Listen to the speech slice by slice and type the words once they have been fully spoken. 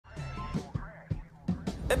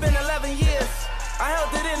It's been 11 years. I held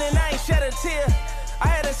it in and I ain't shed a tear. I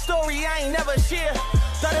had a story I ain't never share.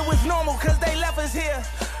 Thought it was normal cause they left us here.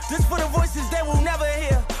 Just for the voices they will never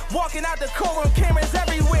hear. Walking out the courtroom, cameras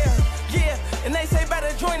everywhere. Yeah, and they say better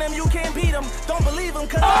join them, you can't beat them. Don't believe them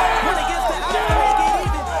cause when it gets to make it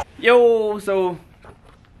even. Yo, so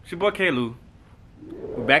it's your boy Kalu.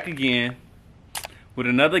 We're back again with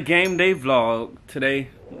another game day vlog. Today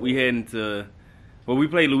we heading to, well, we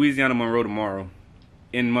play Louisiana Monroe tomorrow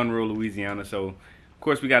in Monroe, Louisiana. So of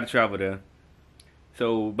course we got to travel there.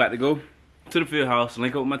 So about to go to the field house,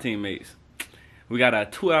 link up with my teammates. We got a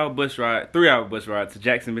 2-hour bus ride, 3-hour bus ride to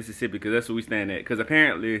Jackson, Mississippi, because that's where we stand at. Because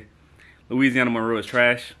apparently Louisiana Monroe is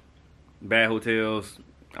trash, bad hotels,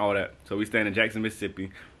 all that. So we stand in Jackson,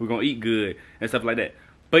 Mississippi. We're gonna eat good and stuff like that.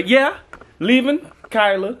 But yeah, leaving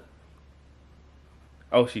Kyla.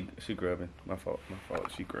 Oh, she grubbing. My fault.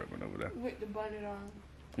 She grubbing over there. With the bonnet on.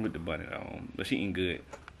 With the bonnet on. But she eating good.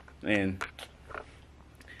 And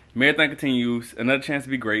marathon continues. Another chance to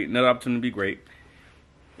be great. Another opportunity to be great.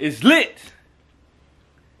 It's lit.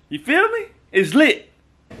 You feel me? It's lit.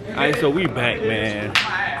 Alright, so we back, man.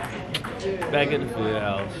 Back at the field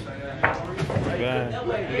house.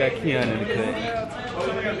 We got Keon in the cut.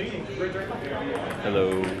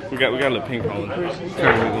 Hello. We got a little ping pong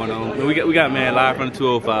tournament going on. But we got man live from the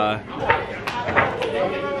 205.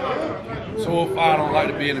 205 don't like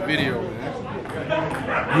to be in the video,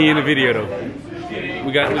 man. He in the video though.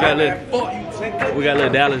 We got little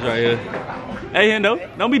Dallas right here. Hey, Hendo,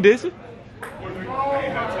 don't be dissing.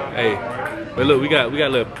 Hey, but look, we got a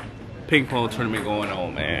little ping pong tournament going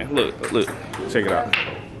on, man. Look, check it out.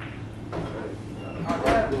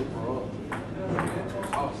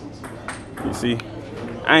 You see,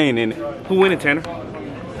 I ain't in it. Who win it, Tanner?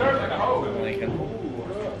 Lincoln.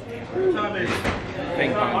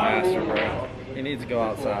 Ping pong master, bro. He needs to go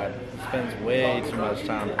outside. He spends way too much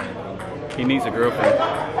time playing. He needs a girlfriend.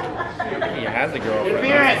 He has a girlfriend.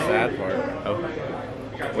 That's the sad part. Oh,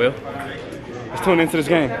 well, let's tune into this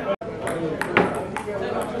game.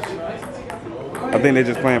 I think they're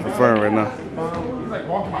just playing for fun right now.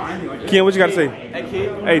 Ken, what you got to say? Hey,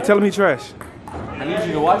 kid. Hey, tell him he trash. I need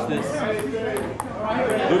you to watch this.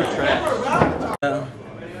 Do the trash.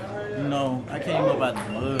 No, I came up out the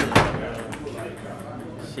mud.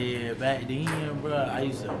 Shit, back then, bro, I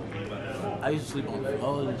used to sleep on the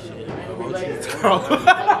floor and shit.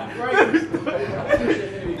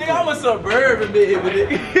 Nigga, I'm a suburban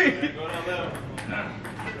nigga.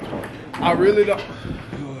 I really don't.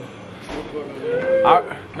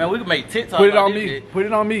 Man, we can make TikTok. Put it on me. Put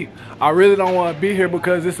it on me. I really don't want to be here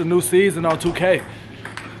because it's a new season on 2K.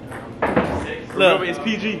 Look, it's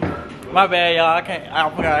PG. My bad, y'all. I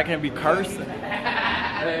forgot I can't be cursing.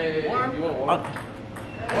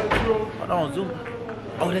 Hold on, zoom.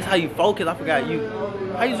 Oh, that's how you focus. I forgot you.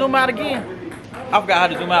 How you zoom out again? I forgot how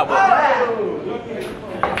to zoom out,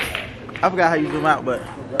 but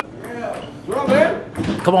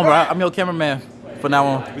come on, bro. I'm your cameraman for now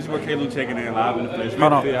on. This is what Kalu checking in live in the flesh.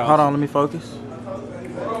 Hold on. Let me focus.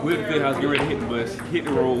 We're at the field house, get ready to hit the bus, hit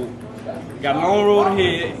the road. Got a long road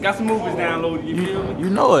ahead. Got some movies downloaded. You feel me? You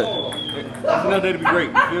know it. It's another day to be great.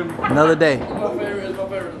 You feel me? Another day.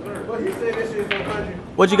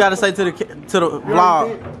 What you got to say to the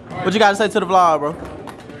vlog? What you got to say to the vlog, bro?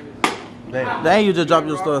 Dang, you just dropped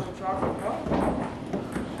your stuff.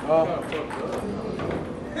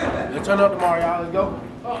 Let's turn up tomorrow, y'all. Let's go.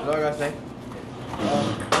 That's all I gotta say.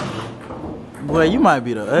 Boy, you might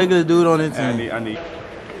be the ugliest dude on this team. I need.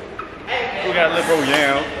 We got a little bro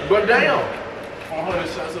Yam. But damn. 400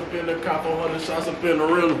 shots up in the car, 400 shots up in the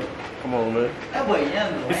rental. Come on, man. That boy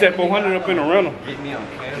young. He said 400 up in the rental. Get me on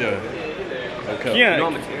camera. Yeah. Okay. Yeah. No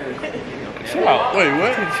material. Chill out. Wait,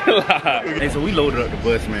 what? Chill out. Hey, so we loaded up the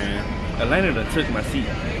bus, man. Atlanta done took my seat.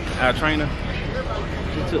 Our trainer,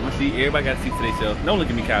 she took my seat. Everybody got a seat to themselves. Don't look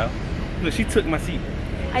at me, Kyle. Look, she took my seat.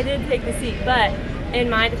 I did take the seat, but in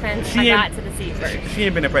my defense, I got to the seat first. She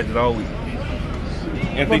ain't been at practice all week.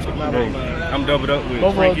 And think, bro, I'm doubled up with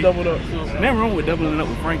Frankie. Doubled up. Nothing wrong with doubling up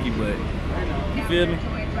with Frankie, but you feel me?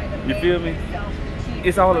 You feel me?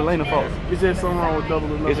 It's all Elena's fault. Is there something wrong with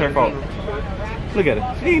doubling up? It's her fault. Look at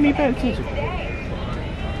her. She ain't even paying attention.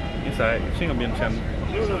 It's alright. She ain't gonna be in the channel.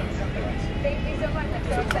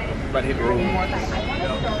 About to hit the road.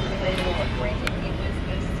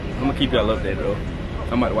 I'm gonna keep y'all updated though.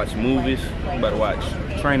 I'm about to watch movies. I'm about to watch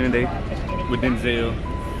Training Day with Denzel.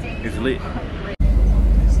 It's lit.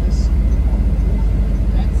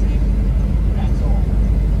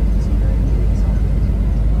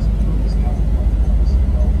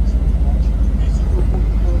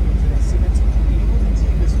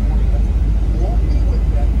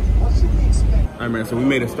 All right, man. So we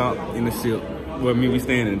made a stop in the SIP. Well, I mean, we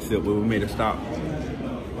staying in the SIP, but we made a stop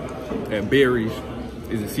at Barry's.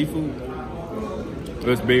 Is it seafood? Well,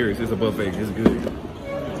 it's Barry's. It's a buffet. It's good.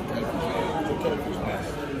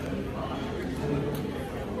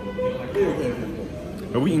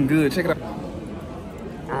 But we eating good. Check it out.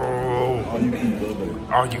 Oh, all you can eat.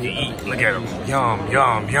 All you can eat. Look at them. Yum,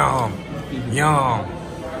 yum, yum, yum.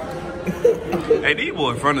 Hey, these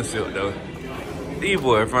boys front of silk though. These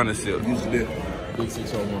boys front of silk. Big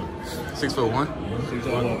 601. 641?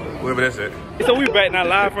 601. Wherever that's at. So we back now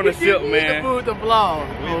live from the silk, man. Food the vlog.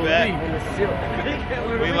 We back.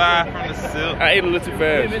 We live from the silk. I ate a little too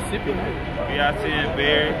fast. We out here in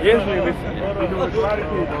Barry. Yes,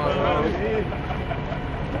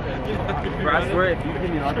 Bro, I swear, if you give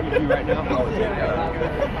me an RPG right now,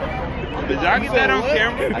 Did y'all get that on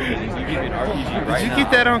camera? you give me an RPG right Did you now. get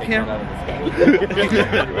that on camera?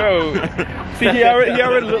 Bro, see, he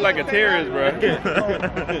already looked like a terrorist, bro.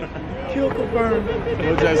 Kill confirmed.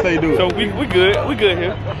 What y'all say do? So we good. We good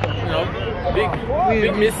here.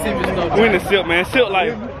 Big Mississippi stuff. We in the silk, man. Silk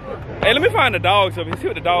life. Hey, let me find the dogs up here. See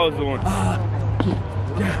what the dogs doing. I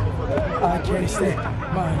can't stand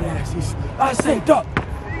my ass. I say duck.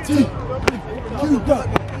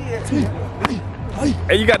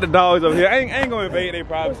 Hey, you got the dogs over here. I ain't gonna invade their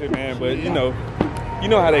privacy, man, but you know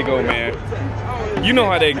how they go, man. You know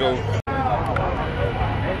how they go.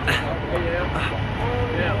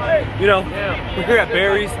 You know, we're here at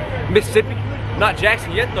Barry's, Mississippi. Not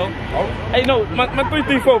Jackson yet, though. Hey, no, my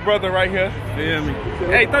 334 brother right here. Feel me?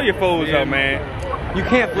 Hey, throw your phones up, man. You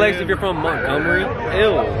can't flex if you're from Montgomery.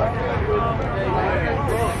 Ew.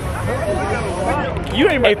 You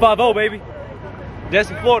ain't 850, baby.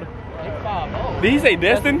 Destin, Florida. Did he say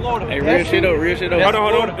Destin? Hey, real shit up, real shit up.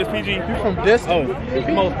 Hold on. It's PG. You from Destin?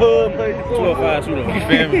 The most hood place. 205, shoot up. You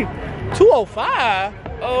feel me? 205?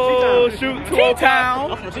 Oh, shoot.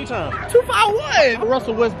 T-Town. I'm from T-Town. 251.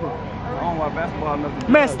 Russell Westbrook.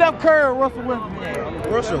 Man, Steph Curry, Russell Westbrook.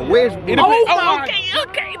 Russell Westbrook.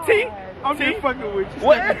 Okay, T. I'm just fucking with you.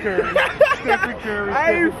 What? Stephen Curry. I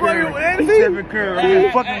ain't fucking with anything. Stephen Curry. I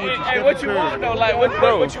ain't fucking with you. Hey, what you want though? Like,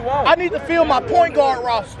 what you want? I need to fill my point guard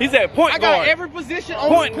roster. He said point guard. I got every position on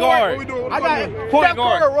Point the court. guard. I got Point Steph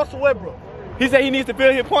guard. Curry, Russell Westbrook. He said he needs to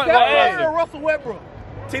fill his point Steph guard. Curry, Russell Westbrook.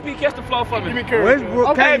 TP, catch the flow for me. Give me Curry.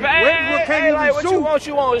 Westbrook can't even like, what shoot.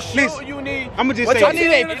 you want? Shoot. Listen, You need. I'ma just What say I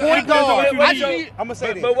need a point guard. I need. I'ma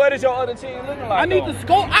say this. But what is your other team looking like? I need to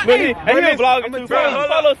score. Hey, he vlogging too. Bro,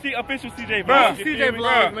 Follow official CJ vlog. CJ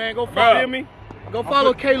vlogs, man. Go follow. Feel me? Go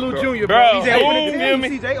follow K-Lou Jr. Bro, He's who feel me?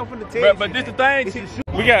 CJ, I'm finna tell you. But this the thing.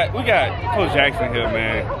 We got Coach Jackson here,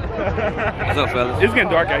 man. What's up, fellas? It's getting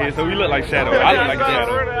dark out here, so we look like shadow. I look like a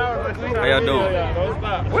shadow. How y'all doing?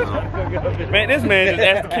 Man, this man just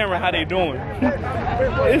asked the camera how they doing.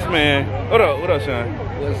 This man. What up, Sean?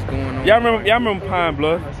 What's going on? Y'all remember Pine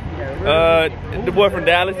Bluff? The boy from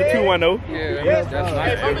Dallas, the 210. Yeah, that's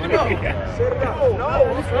nice.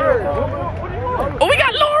 Oh, we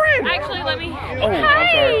got Lauren! Actually, let me. Oh, I'm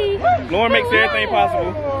sorry. Lauren makes everything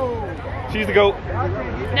possible. She's the GOAT.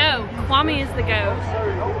 No, Kwame is the GOAT.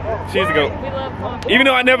 She's the GOAT. We love Kwame. Even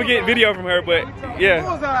though I never get video from her, but yeah.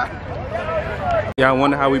 Y'all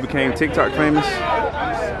wonder how we became TikTok famous?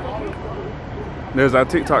 There's our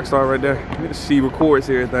TikTok star right there. She records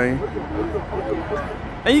everything.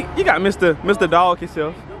 And you got Mr. Dog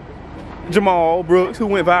himself, Jamal Brooks, who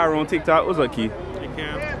went viral on TikTok. What's up, Keith?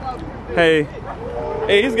 Hey,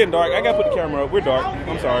 it's getting dark. I gotta put the camera up. We're dark.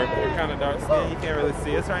 I'm sorry. We're kind of dark skinned. You can't really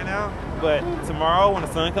see us right now. But tomorrow, when the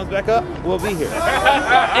sun comes back up, we'll be here.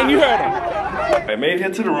 And you heard him. I made it here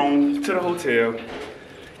to the room, to the hotel.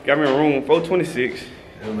 Got me a room 426.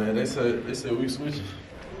 Yeah, man, they said we switching.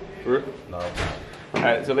 For real? No. All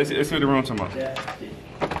right, so let's see what the room tomorrow.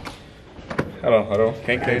 Hold on.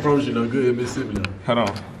 Can't I promise you no good in Mississippi now. Hold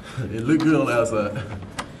on. It look good on the outside.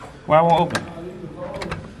 Why it won't open?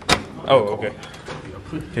 Oh, okay.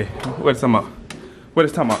 Okay, what is talking about? What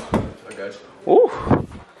is talking about? I got you. Ooh.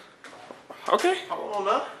 Okay. Hold on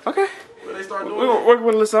now. Okay. When they start doing We're working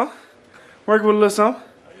with a little something. Working with a little something.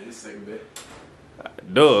 I need a second bed.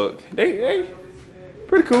 Doug. They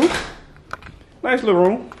pretty cool. Nice little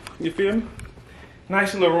room. You feel me?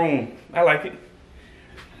 Nice little room. I like it.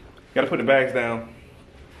 Gotta put the bags down.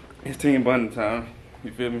 It's team bonding time.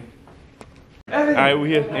 You feel me? Alright, we're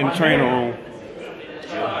here in the training room.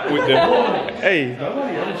 With the hey.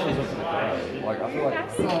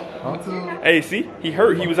 Hey, see? He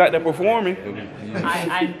hurt. He was out there performing.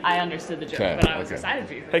 I understood the joke, but I was excited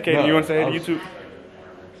for you. Hey, Katie, you want to say hey to YouTube?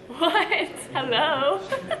 What? Hello?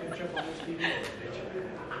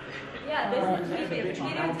 Yeah, this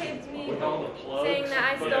videotaped me saying that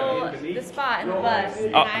I stole the spot in the bus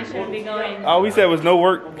and I shouldn't be going. All we said was no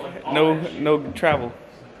work, no travel.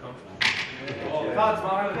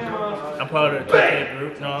 I'm part of the 2K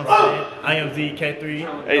group, you know what I'm saying? I am ZK3, you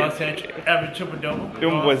know what I'm saying? Average triple double.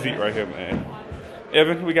 Them boys Zeke right here, man.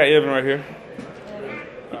 Evan, we got Evan right here.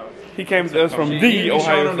 He came to us from the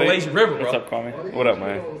Ohio State. Lazy River, bro. What's up, Kwame? What up,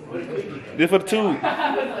 man? This for the tube.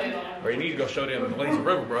 Bro, you need to go show them the Lazy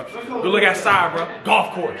River, bro. Go look outside, bro.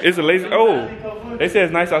 Golf course. It's a lazy. Oh, they say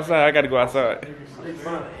it's nice outside. I got to go outside.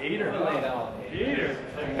 All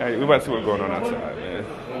right, we about to see what's going on outside, man.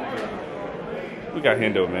 We got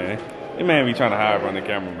Hendo, man. This man be trying to hide on the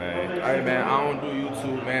camera, man. Hey, man, I don't do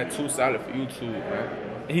YouTube, man. Too solid for YouTube, man.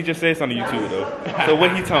 He just said something to YouTube, though. So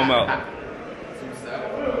what he talking about?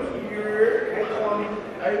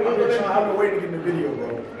 I've been waiting to get in the video, bro.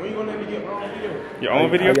 When you gonna let me get my own video? Your own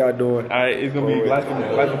video? How y'all doing? All right, it's gonna be live from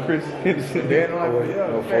Chris.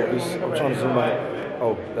 No focus. I'm trying to zoom out.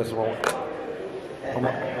 Oh, that's the wrong one.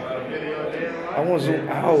 I want to zoom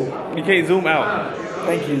out. You can't zoom out.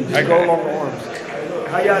 Thank you. Just go along the arms.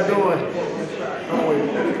 How y'all doing? Oh,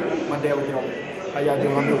 wait. My dad will get on. How y'all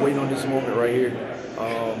doing? I've been waiting on this moment right here.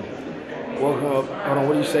 Welcome up. Hold on,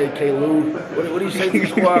 what do you say, K-Lou? What do you say to the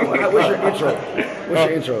squad? What's your intro? What's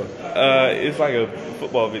your intro? It's like a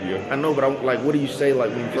football video. I know, but I'm like, what do you say like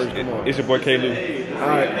when you first come on? It's your boy K-Lou.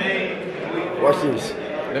 Alright. Watch this.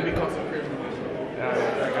 Let me come to Chris.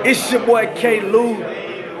 It's your boy K-Lou.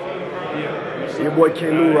 Your boy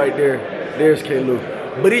K-Lou right there. There's K-Lou.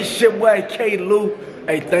 But it's your boy K-Lou.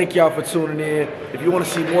 Hey, thank y'all for tuning in. If you want to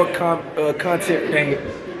see more content, dang it.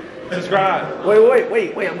 Subscribe.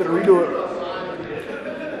 Wait. I'm gonna redo it.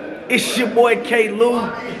 It's your boy K-Lou.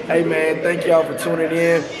 Hey man, thank y'all for tuning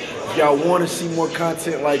in. If y'all want to see more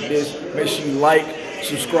content like this, make sure you like,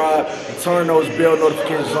 subscribe, and turn those bell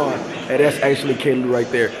notifications on. Hey, that's actually K-Luu right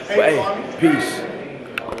there. But hey, peace.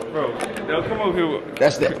 Bro, they'll come over here.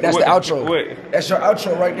 That's the outro. What? That's your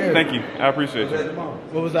outro right there. Thank you. I appreciate you.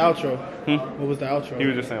 What was the outro? What was the outro? He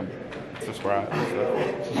was just saying subscribe.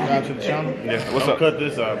 Subscribe to the channel? Yeah. What's Don't up? cut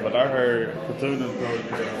this out, but I heard Katuna's going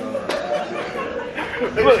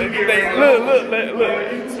Look.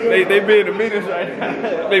 They being the meanest right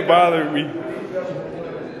now. They bothering me.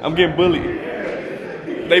 I'm getting bullied.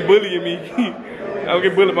 They bullying me. I'm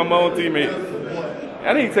getting bullied by my own teammates.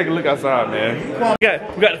 I need to take a look outside, man.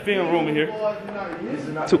 We got the film room in here.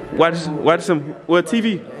 So watch some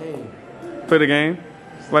TV. Play the game.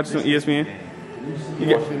 Watch some ESPN.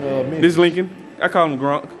 This is Lincoln. I call him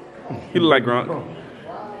Gronk. He look like Gronk.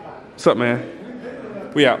 What's up, man?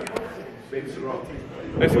 We out.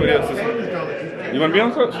 Let's see what else is. You want to be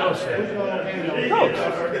on, Coach? Coach.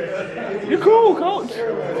 You're cool, Coach.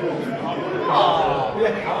 All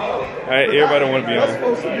right, everybody don't want to be on. That's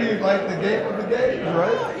supposed to be like the game of the game,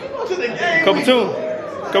 right? You go to the game. Couple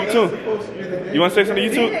two. You want to say something to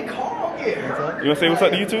YouTube? You want to say what's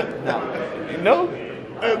up to YouTube? No?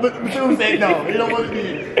 But you say no. You don't want to be.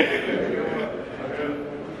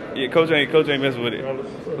 Yeah, Coach ain't messing with it.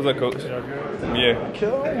 What's up, Coach? Yeah.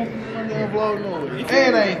 Kill him.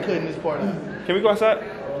 And I ain't cutting this part out. Can we go outside?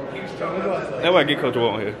 That way I get Coach Wall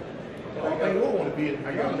on here. I don't want to be in. Nah,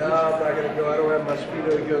 I'm not gonna go. I don't have my speedo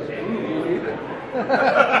to go.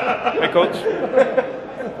 Hey, Coach.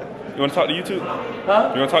 You want to talk to YouTube?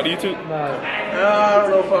 Huh? You want to talk to YouTube? I don't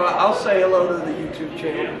know if I'll say hello to the YouTube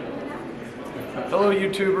channel. Hello,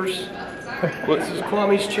 YouTubers. This is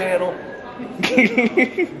Kwame's channel.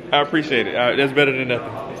 I appreciate it. That's better than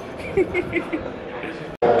nothing.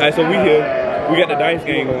 Alright, so we here. We got the dice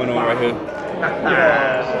game going on right here.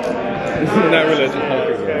 This is not really a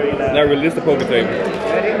poker game. Not really, it's the poker table.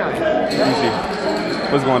 Let me see.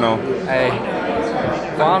 What's going on? Hey,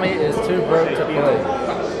 Kwame is too broke to play.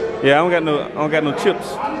 Yeah, I don't got no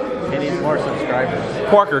chips. He needs more subscribers.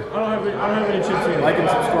 Parker. I don't have any chips either. Like and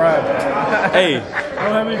subscribe. Hey. I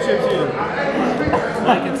don't have any chips either.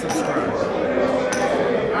 Like and subscribe.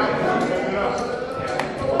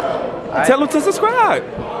 Tell them to subscribe.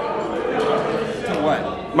 To what?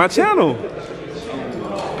 My channel.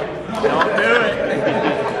 Don't do it.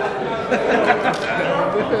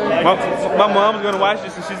 My mom's gonna watch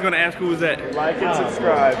this and she's gonna ask who was that. Like and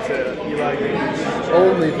subscribe to Eli Gainey.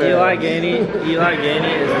 Only Eli Gainey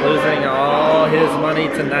is losing all his money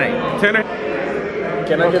tonight. Tanner?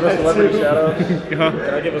 Can I give a celebrity shout out? Can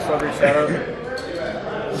I give a celebrity shout out?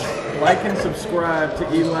 Like and subscribe to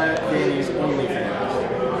Eli Gainey's OnlyFans.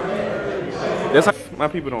 That's how my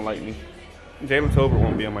people don't like me. Jalen Tolbert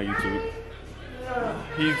won't be on my YouTube.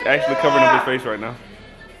 He's actually covering up his face right now.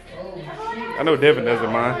 I know Devin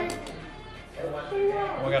doesn't mind.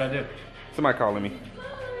 What gotta do? Somebody calling me.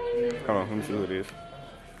 Hold on, let me see who it is.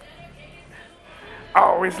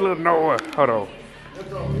 Oh, it's little Noah. Hold on.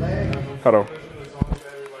 Hold on.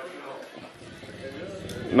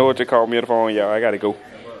 Noah just called me on the phone, y'all. I gotta go.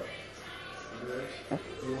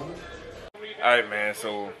 Alright, man,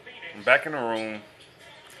 so I'm back in the room.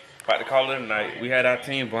 About to call it a night. We had our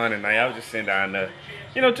team bond tonight. I was just sitting down there,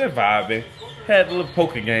 you know, just vibing. Had a little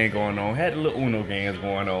poker game going on. Had a little Uno games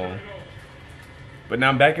going on. But now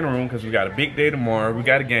I'm back in the room because we got a big day tomorrow. We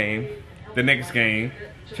got a game. The next game.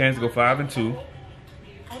 Chance to go 5-2.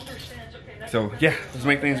 So, yeah, let's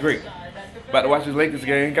make things great. About to watch this Lakers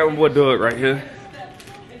game. Got my boy Doug right here.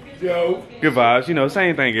 Yo. Good vibes. You know,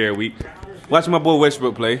 same thing every week. Watching my boy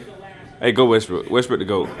Westbrook play. Hey, go Westbrook. Westbrook to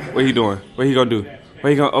go. What he doing? What he gonna do? What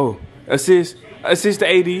he gonna, oh, assist to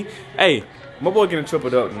AD. Hey, my boy getting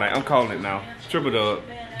tripled up tonight. I'm calling it now. Tripled up.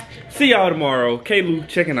 See y'all tomorrow. K-Lou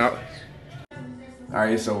checking out.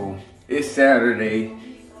 Alright, so it's Saturday.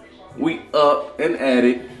 We up and at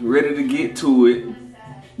it. Ready to get to it.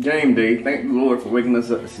 Game day. Thank the Lord for waking us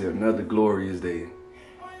up to see another glorious day.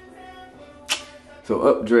 So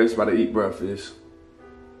up dressed, about to eat breakfast.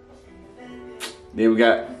 Then we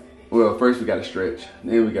got, well, first we got to stretch.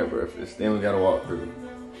 Then we got breakfast. Then we got to walk through.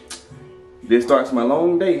 This starts my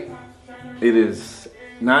long day. It is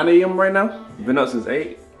 9 a.m. right now. Been up since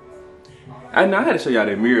 8. I know I had to show y'all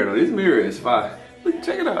that mirror though. This mirror is fire. Look,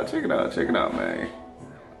 check it out, check it out, check it out, man.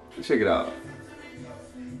 Check it out.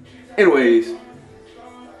 Anyways,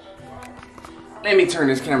 let me turn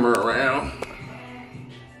this camera around.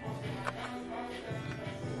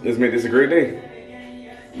 Let's make this a great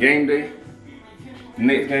day. Game day.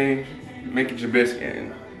 Next game, make it your best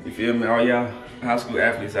game. You feel me? All y'all high school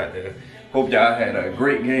athletes out there. Hope y'all had a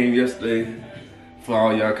great game yesterday. For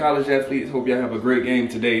all y'all college athletes, hope y'all have a great game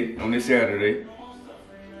today on this Saturday.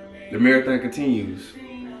 The marathon continues.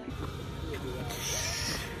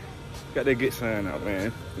 Got that good sign out,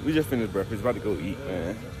 man. We just finished breakfast, about to go eat,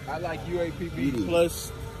 man. I like UAPB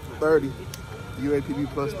plus 30. UAPB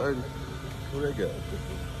plus 30. Where they go?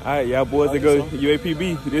 All right, y'all boys that go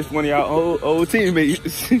UAPB. This one of y'all old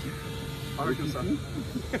teammates. Arkansas.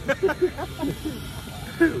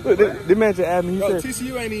 Look, this man just asked me. He said,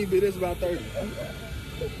 TCU ain't even been this about 30.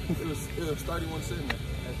 It was 31-7.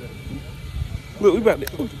 Look, we about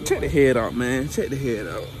to check the head out, man. Check the head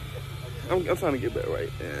out. I'm trying to get that right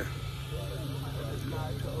there.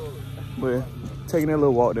 But taking that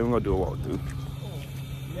little walk, then we're gonna do a walkthrough.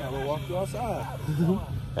 Yeah, we'll walk through outside.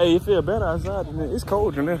 Hey, it feel better outside than it. It's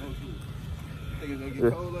cold in there. Think it's gonna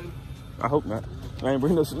get cold later? I hope not. I ain't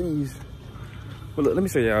bring no sleeves. But look, let me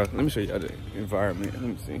show y'all the environment. Let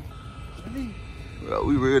me see. Well,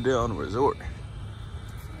 we real there on the resort.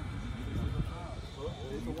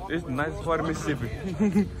 It's the nicest part of Mississippi.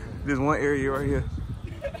 This one area right here.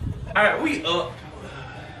 All right, we up.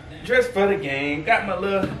 Dressed for the game. Got my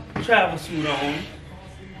little travel suit on.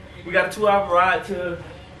 We got a 2-hour ride to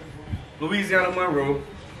Louisiana, Monroe.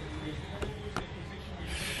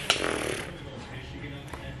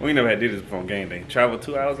 We never had did this before on game day. Travel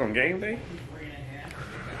 2 hours on game day?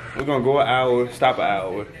 We're gonna go an hour, stop an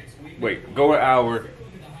hour. Wait, go an hour,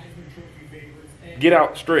 get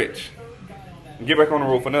out, stretch, get back on the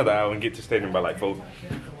road for another hour and get to the stadium by like 4.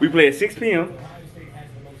 We play at 6 p.m.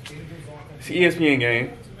 It's an ESPN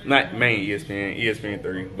game. Not main ESPN, ESPN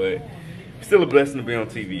 3, but still a blessing to be on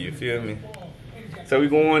TV, you feel me? So we're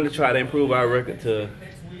going to try to improve our record to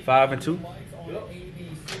 5-2.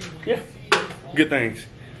 Yeah, good things.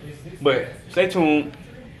 But stay tuned.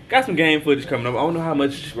 Got some game footage coming up. I don't know how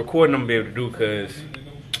much recording I'm gonna be able to do because,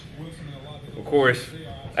 of course,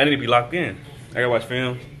 I need to be locked in. I gotta watch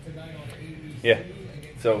film. Yeah.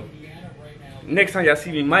 So next time y'all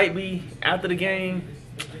see me might be after the game.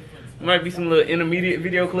 Might be some little intermediate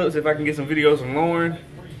video clips if I can get some videos from Lauren.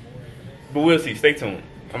 But we'll see. Stay tuned.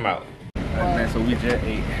 I'm out. Alright, man, so we just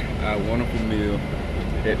ate our wonderful meal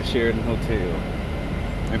at the Sheraton Hotel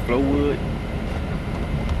in Flowood.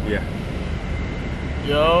 Yeah.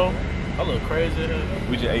 Yo, I look crazy.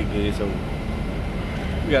 We just ate good, so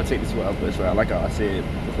we gotta take this to our bus ride. Like I said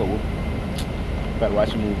before, about to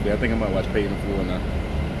watch a movie. I think I might watch Paid in Full now.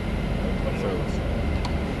 So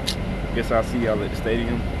guess I'll see y'all at the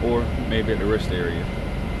stadium or maybe at the rest area.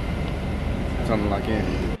 Something like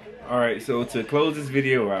in. Alright, so to close this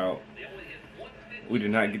video out, we did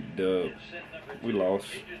not get the dub. We lost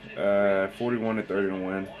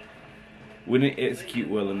 41-31. We didn't execute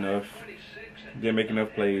well enough. Didn't make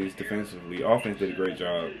enough plays defensively. Offense did a great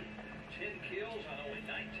job.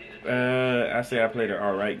 I say I played an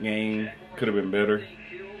alright game. Could have been better.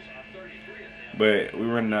 But we're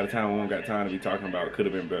running out of time. We don't got time to be talking about could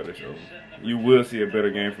have been better. So you will see a better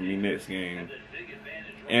game from me next game.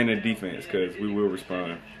 and the defense, because we will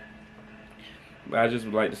respond. But I just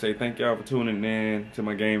would like to say thank y'all for tuning in to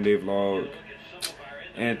my game day vlog,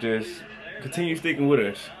 and just continue sticking with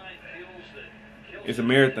us. It's a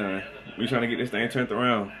marathon. We're trying to get this thing turned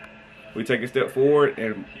around. We take a step forward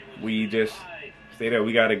and we just stay there.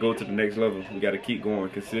 We got to go to the next level. We got to keep going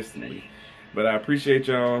consistently. But I appreciate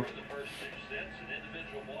y'all,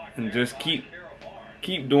 and just keep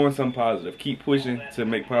doing something positive. Keep pushing to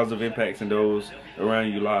make positive impacts in those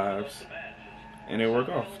around your lives, and it'll work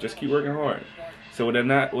off. Just keep working hard. So what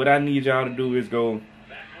I need y'all to do is go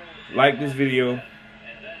like this video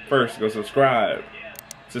first. Go subscribe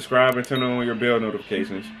and turn on your bell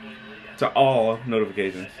notifications to all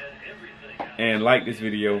notifications, and like this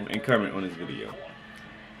video and comment on this video.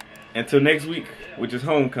 Until next week, which is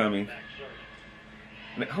homecoming.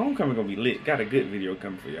 Homecoming gonna be lit. Got a good video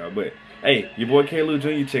coming for y'all. But hey, your boy K. Lou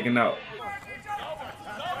Jr. checking out.